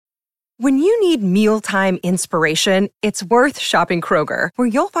When you need mealtime inspiration, it's worth shopping Kroger, where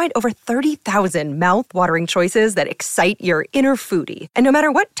you'll find over 30,000 mouth-watering choices that excite your inner foodie. And no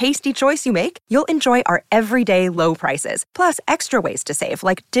matter what tasty choice you make, you'll enjoy our everyday low prices, plus extra ways to save,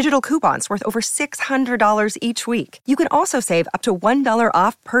 like digital coupons worth over $600 each week. You can also save up to $1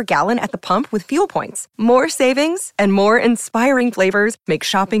 off per gallon at the pump with fuel points. More savings and more inspiring flavors make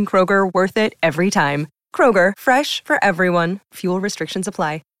shopping Kroger worth it every time. Kroger, fresh for everyone. Fuel restrictions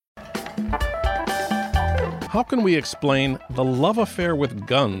apply. How can we explain the love affair with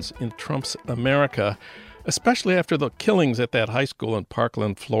guns in Trump's America, especially after the killings at that high school in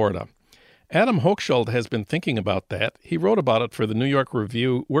Parkland, Florida? Adam Hochschild has been thinking about that. He wrote about it for the New York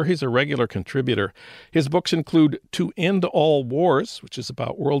Review, where he's a regular contributor. His books include To End All Wars, which is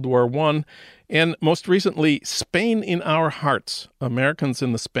about World War I, and most recently, Spain in Our Hearts, Americans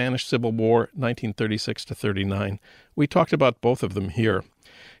in the Spanish Civil War, 1936 to 39. We talked about both of them here.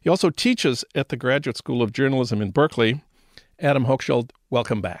 He also teaches at the Graduate School of Journalism in Berkeley. Adam Hochschild,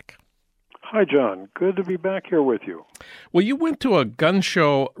 welcome back. Hi, John. Good to be back here with you. Well, you went to a gun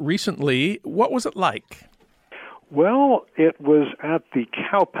show recently. What was it like? Well, it was at the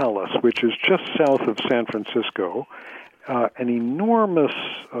Cow Palace, which is just south of San Francisco, an enormous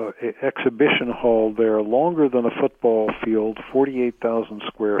exhibition hall there, longer than a football field, 48,000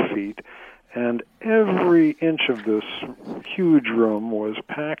 square feet. And every inch of this huge room was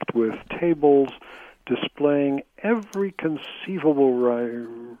packed with tables displaying every conceivable,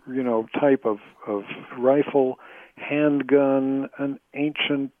 type of rifle, handgun, an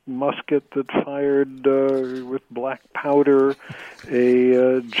ancient musket that fired with black powder,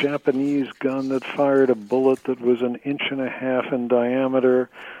 a Japanese gun that fired a bullet that was an inch and a half in diameter,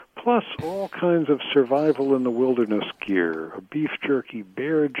 plus all kinds of survival in the wilderness gear, beef jerky,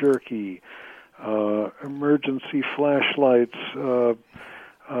 bear jerky, emergency flashlights,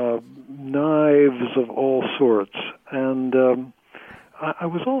 knives of all sorts. And I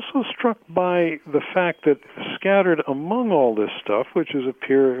was also struck by the fact that scattered among all this stuff, which is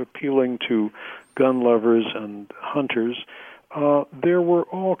appealing to gun lovers and hunters, there were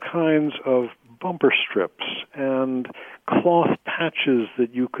all kinds of bumper strips and cloth patches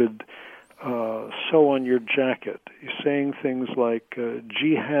that you could sew on your jacket, saying things like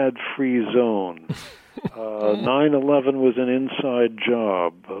jihad-free zone, 9/11 was an inside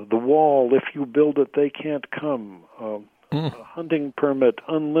job, the wall, if you build it, they can't come, a hunting permit,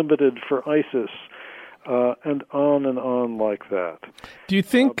 unlimited for ISIS, and on like that. Do you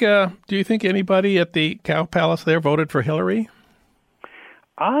think anybody at the Cow Palace there voted for Hillary?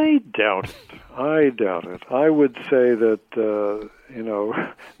 I doubt it. I would say that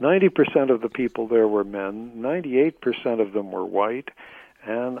 90% of the people there were men, 98% of them were white,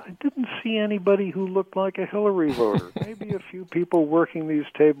 and I didn't see anybody who looked like a Hillary voter. Maybe a few people working these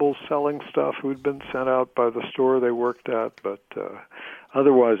tables selling stuff who'd been sent out by the store they worked at, but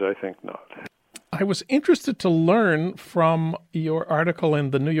otherwise I think not. I was interested to learn from your article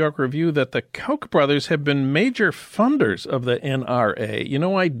in the New York Review that the Koch brothers have been major funders of the NRA.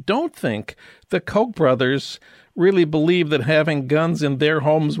 I don't think the Koch brothers really believe that having guns in their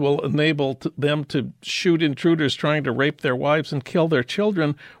homes will enable them to shoot intruders trying to rape their wives and kill their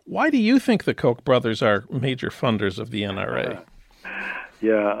children. Why do you think the Koch brothers are major funders of the NRA?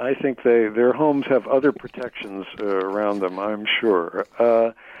 Yeah, I think their homes have other protections around them, I'm sure.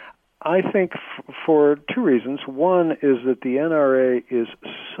 I think for two reasons. One is that the NRA is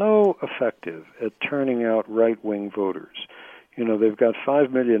so effective at turning out right-wing voters. They've got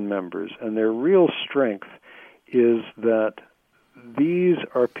 5 million members, and their real strength is that these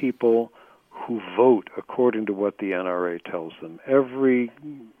are people who vote according to what the NRA tells them. Every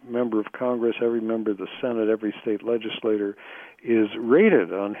member of Congress, every member of the Senate, every state legislator is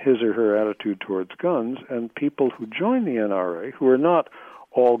rated on his or her attitude towards guns, and people who join the NRA, who are not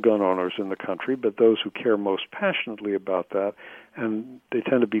all gun owners in the country, but those who care most passionately about that, and they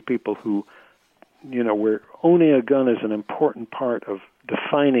tend to be people who, where owning a gun is an important part of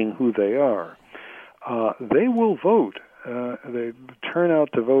defining who they are, they will vote. They turn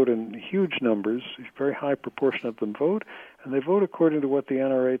out to vote in huge numbers, a very high proportion of them vote, and they vote according to what the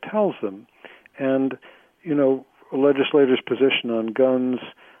NRA tells them. And, a legislator's position on guns,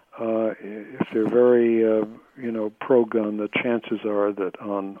 if they're very, pro-gun, the chances are that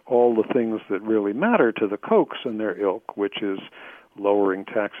on all the things that really matter to the Kochs and their ilk, which is lowering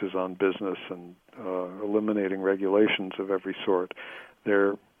taxes on business and eliminating regulations of every sort,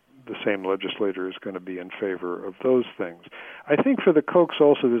 the same legislator is going to be in favor of those things. I think for the Kochs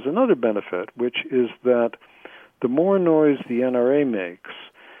also there's another benefit, which is that the more noise the NRA makes,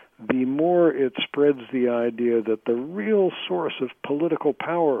 the more it spreads the idea that the real source of political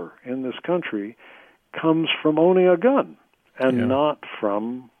power in this country comes from owning a gun and not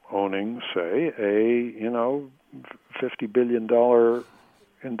from owning, say, a, $50 billion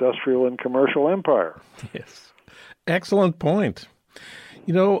industrial and commercial empire. Yes. Excellent point.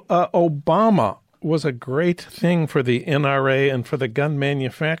 Obama was a great thing for the NRA and for the gun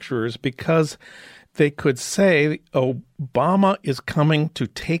manufacturers because they could say, Obama is coming to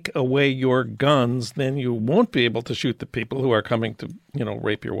take away your guns, then you won't be able to shoot the people who are coming to,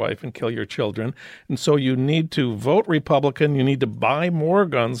 rape your wife and kill your children. And so you need to vote Republican. You need to buy more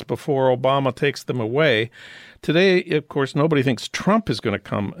guns before Obama takes them away. Today, of course, nobody thinks Trump is going to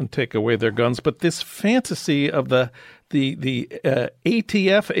come and take away their guns. But this fantasy of the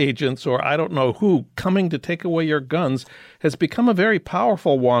ATF agents, or I don't know who, coming to take away your guns has become a very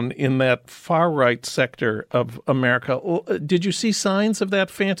powerful one in that far-right sector of America. Did you see signs of that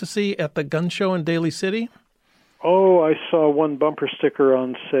fantasy at the gun show in Daly City? Oh, I saw one bumper sticker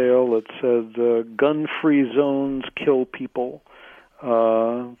on sale that said, gun-free zones kill people,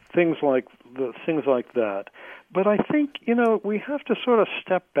 things like that. But I think, we have to sort of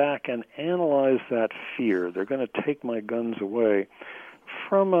step back and analyze that fear. They're going to take my guns away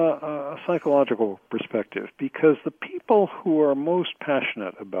from a psychological perspective, because the people who are most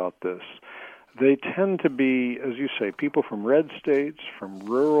passionate about this, they tend to be, as you say, people from red states, from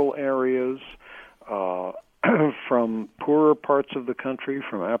rural areas, from poorer parts of the country,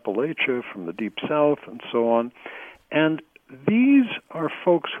 from Appalachia, from the Deep South, and so on. And these are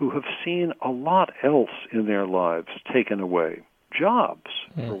folks who have seen a lot else in their lives taken away. Jobs,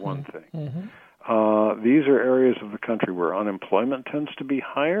 for one thing. Mm-hmm. These are areas of the country where unemployment tends to be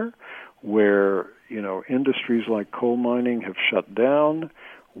higher, where, industries like coal mining have shut down,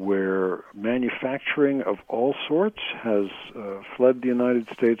 where manufacturing of all sorts has fled the United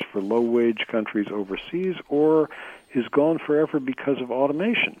States for low-wage countries overseas, or is gone forever because of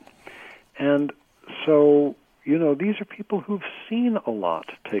automation. And so, these are people who've seen a lot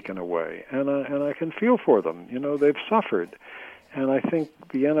taken away, and I can feel for them. They've suffered. And I think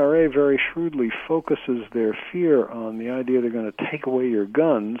the NRA very shrewdly focuses their fear on the idea they're going to take away your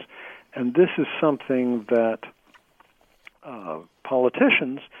guns, and this is something that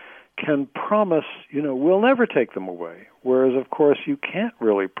politicians can promise, we'll never take them away. Whereas, of course, you can't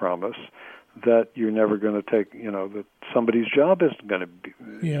really promise that you're never going to take, that somebody's job isn't going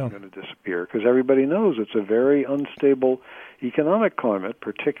to disappear, because everybody knows it's a very unstable economic climate,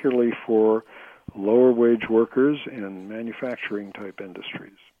 particularly for lower wage workers in manufacturing type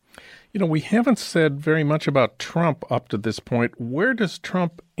industries. We haven't said very much about Trump up to this point. Where does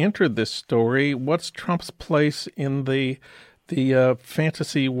Trump enter this story? What's Trump's place in the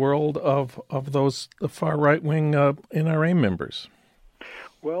fantasy world of those far right-wing NRA members?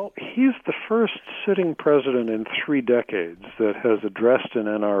 Well, he's the first sitting president in 3 decades that has addressed an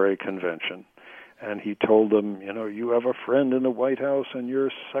NRA convention. And he told them, you have a friend in the White House and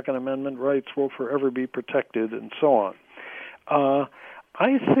your Second Amendment rights will forever be protected, and so on.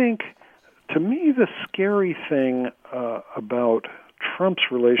 I think, to me, the scary thing about Trump's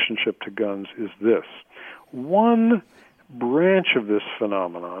relationship to guns is this. One branch of this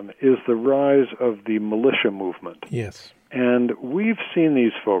phenomenon is the rise of the militia movement. Yes. And we've seen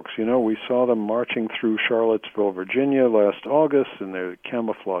these folks, we saw them marching through Charlottesville, Virginia last August in their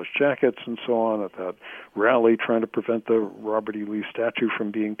camouflage jackets and so on at that rally trying to prevent the Robert E. Lee statue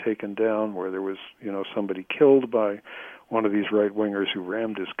from being taken down, where there was, somebody killed by one of these right-wingers who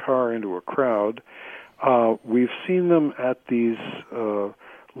rammed his car into a crowd. We've seen them at these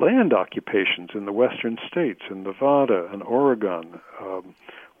land occupations in the western states, in Nevada and Oregon,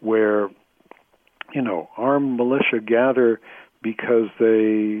 where armed militia gather because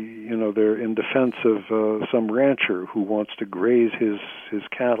they're in defense of some rancher who wants to graze his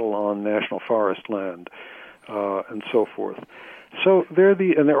cattle on national forest land, and so forth. So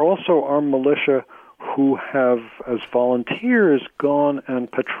they're also armed militia who have, as volunteers, gone and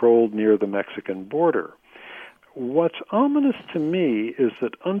patrolled near the Mexican border. What's ominous to me is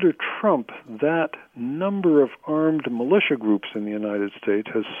that under Trump, that number of armed militia groups in the United States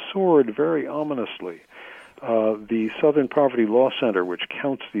has soared very ominously. The Southern Poverty Law Center, which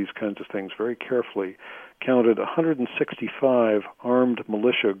counts these kinds of things very carefully, counted 165 armed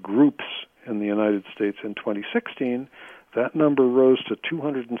militia groups in the United States in 2016. That number rose to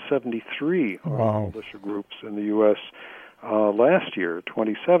 273 armed militia groups in the U.S. Last year,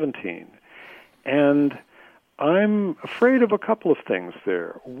 2017. And I'm afraid of a couple of things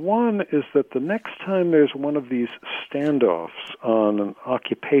there. One is that the next time there's one of these standoffs on an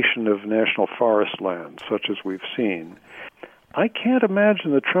occupation of national forest land, such as we've seen, I can't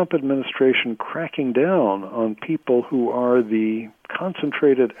imagine the Trump administration cracking down on people who are the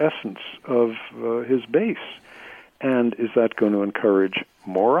concentrated essence of his base. And is that going to encourage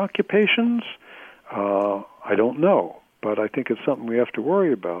more occupations? I don't know, but I think it's something we have to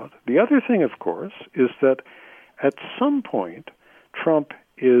worry about. The other thing, of course, is that at some point, Trump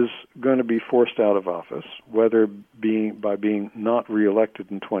is going to be forced out of office, whether by being not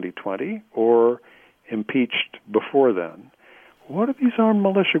reelected in 2020 or impeached before then. What are these armed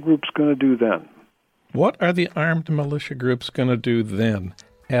militia groups going to do then? What are the armed militia groups going to do then?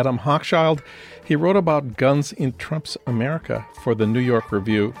 Adam Hochschild, he wrote about guns in Trump's America for the New York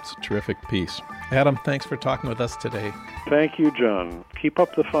Review. It's a terrific piece. Adam, thanks for talking with us today. Thank you, John. Keep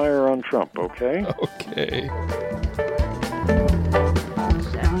up the fire on Trump, okay? Okay.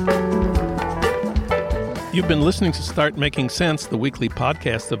 You've been listening to Start Making Sense, the weekly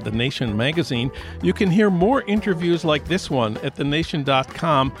podcast of The Nation magazine. You can hear more interviews like this one at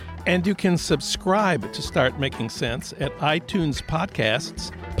thenation.com, and you can subscribe to Start Making Sense at iTunes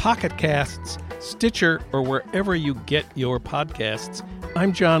Podcasts, Pocket Casts, Stitcher, or wherever you get your podcasts.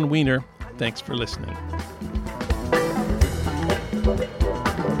 I'm John Wiener. Thanks for listening.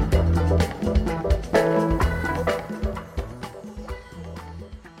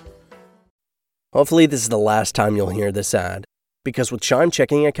 Hopefully this is the last time you'll hear this ad, because with Chime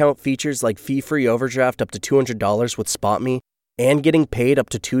checking account features like fee-free overdraft up to $200 with SpotMe and getting paid up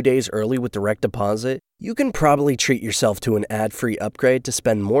to 2 days early with direct deposit, you can probably treat yourself to an ad-free upgrade to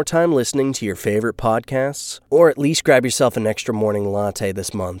spend more time listening to your favorite podcasts, or at least grab yourself an extra morning latte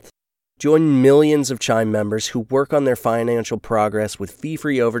this month. Join millions of Chime members who work on their financial progress with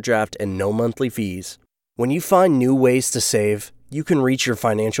fee-free overdraft and no monthly fees. When you find new ways to save, you can reach your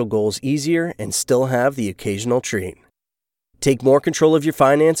financial goals easier and still have the occasional treat. Take more control of your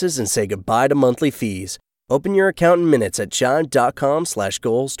finances and say goodbye to monthly fees. Open your account in minutes at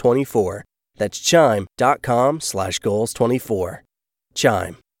chime.com/goals24. That's chime.com/goals24.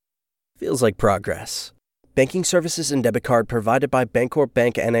 Chime. Feels like progress. Banking services and debit card provided by Bancorp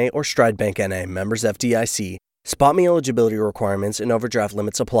Bank N.A. or Stride Bank N.A. Members FDIC. SpotMe eligibility requirements and overdraft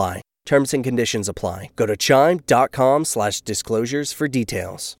limits apply. Terms and conditions apply. Go to chime.com/disclosures for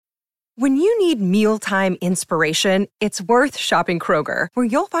details. When you need mealtime inspiration, it's worth shopping Kroger, where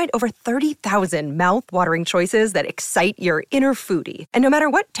you'll find over 30,000 mouth-watering choices that excite your inner foodie. And no matter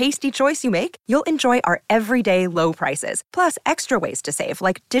what tasty choice you make, you'll enjoy our everyday low prices, plus extra ways to save,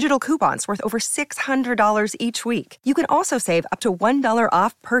 like digital coupons worth over $600 each week. You can also save up to $1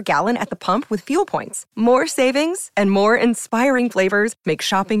 off per gallon at the pump with fuel points. More savings and more inspiring flavors make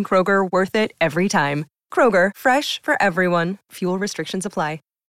shopping Kroger worth it every time. Kroger, fresh for everyone. Fuel restrictions apply.